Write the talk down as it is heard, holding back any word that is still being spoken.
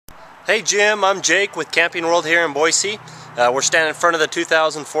Hey Jim, I'm Jake with Camping World here in Boise. We're standing in front of the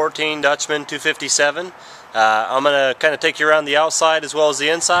 2014 Dutchmen 257. I'm going to kind of take you around the outside as well as the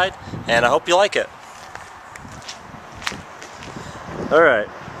inside, and I hope you like it. Alright,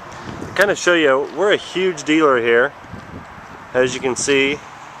 to kind of show you, we're a huge dealer here. As you can see,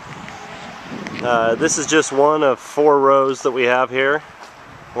 this is just one of 4 rows that we have here.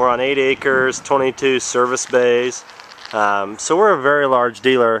 We're on 8 acres, 22 service bays. So we're a very large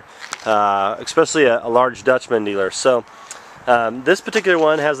dealer, especially a large Dutchman dealer. So this particular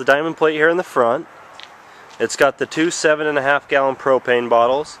one has the diamond plate here in the front. It's got the 2 7.5 gallon propane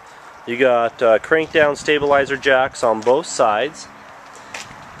bottles. You got crank down stabilizer jacks on both sides.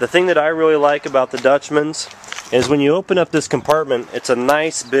 The thing that I really like about the Dutchmans is when you open up this compartment, it's a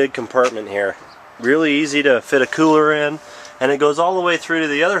nice big compartment here. Really easy to fit a cooler in, and it goes all the way through to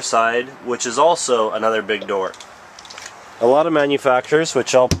the other side, which is also another big door. A lot of manufacturers,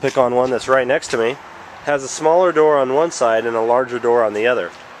 which I'll pick on one that's right next to me, has a smaller door on one side and a larger door on the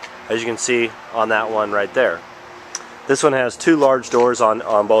other, as you can see on that one right there. This one has 2 large doors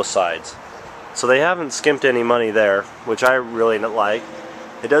on both sides. So they haven't skimped any money there, which I really like.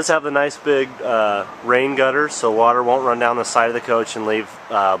 It does have the nice big rain gutters, so water won't run down the side of the coach and leave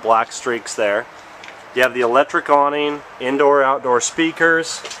black streaks there. You have the electric awning, indoor-outdoor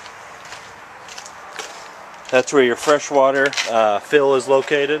speakers. That's where your freshwater fill is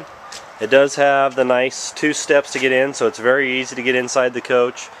located. It does have the nice 2 steps to get in, so it's very easy to get inside the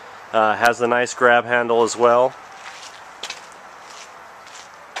coach. Has the nice grab handle as well.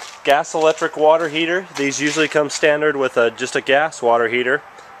 Gas electric water heater. These usually come standard with just a gas water heater.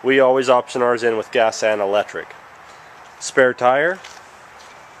 We always option ours in with gas and electric. Spare tire.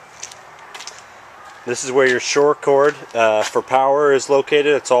 This is where your shore cord for power is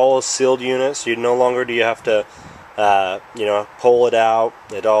located. It's all a sealed unit, so you no longer do you have to pull it out.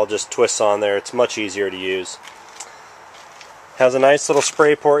 It all just twists on there. It's much easier to use. Has a nice little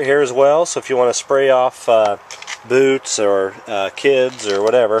spray port here as well, so if you want to spray off boots or kids or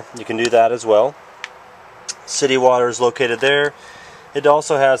whatever, you can do that as well. City water is located there. It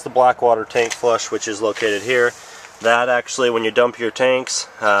also has the black water tank flush, which is located here. That actually, when you dump your tanks,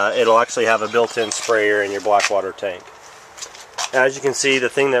 it'll actually have a built-in sprayer in your black water tank. As you can see, the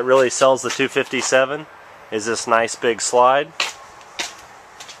thing that really sells the 257 is this nice big slide.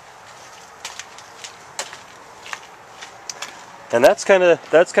 And that's kind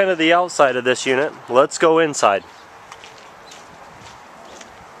of the outside of this unit. Let's go inside.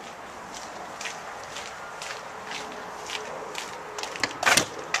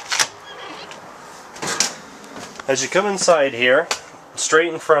 As you come inside here,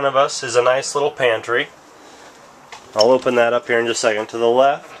 straight in front of us is a nice little pantry. I'll open that up here in just a second. To the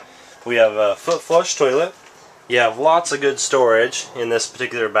left, we have a foot flush toilet. You have lots of good storage in this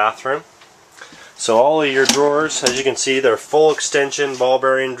particular bathroom. So all of your drawers, as you can see, they're full extension ball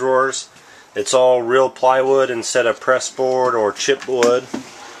bearing drawers. It's all real plywood instead of pressed board or chipped wood.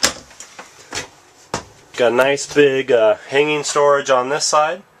 Got a nice big hanging storage on this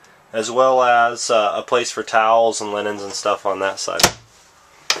side, as well as a place for towels and linens and stuff on that side.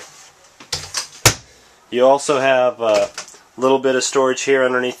 You also have a little bit of storage here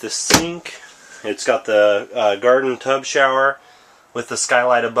underneath the sink. It's got the garden tub shower with the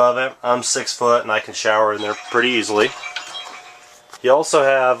skylight above it. I'm 6 foot and I can shower in there pretty easily. You also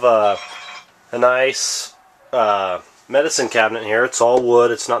have a nice medicine cabinet here. It's all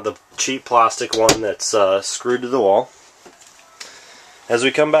wood. It's not the cheap plastic one that's screwed to the wall. As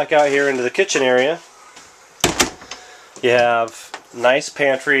we come back out here into the kitchen area, you have nice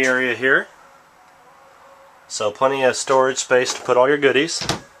pantry area here. So plenty of storage space to put all your goodies.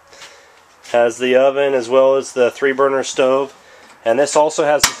 Has the oven as well as the 3-burner stove. And this also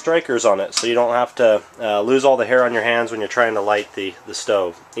has the strikers on it, so you don't have to lose all the hair on your hands when you're trying to light the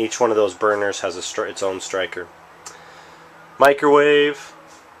stove. Each one of those burners has its own striker. Microwave.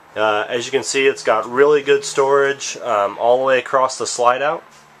 As you can see, it's got really good storage all the way across the slide out.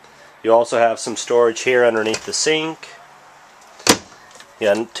 You also have some storage here underneath the sink.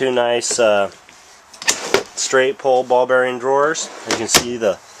 You got 2 nice straight pull ball bearing drawers. As you can see,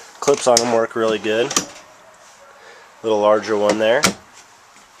 the clips on them work really good. Little larger one there.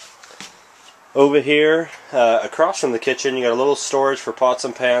 Over here, across from the kitchen, you got a little storage for pots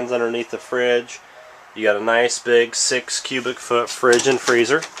and pans underneath the fridge. You got a nice big 6 cubic foot fridge and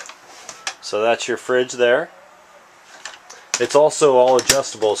freezer. So that's your fridge there. It's also all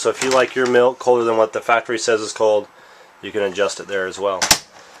adjustable, so if you like your milk colder than what the factory says is cold, you can adjust it there as well.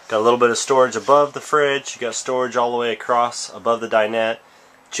 Got a little bit of storage above the fridge. You got storage all the way across above the dinette.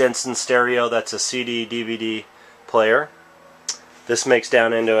 Jensen stereo, that's a CD, DVD player. This makes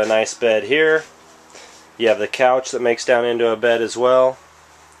down into a nice bed here. You have the couch that makes down into a bed as well.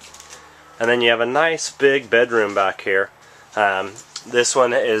 And then you have a nice big bedroom back here. This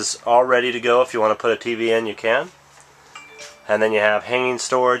one is all ready to go. If you want to put a TV in, you can. And then you have hanging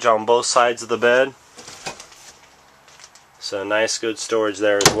storage on both sides of the bed. So nice good storage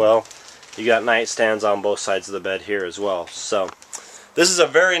there as well. You got nightstands on both sides of the bed here as well. So this is a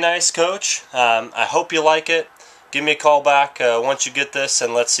very nice coach. I hope you like it. Give me a call back once you get this,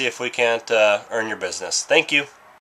 and let's see if we can't earn your business. Thank you.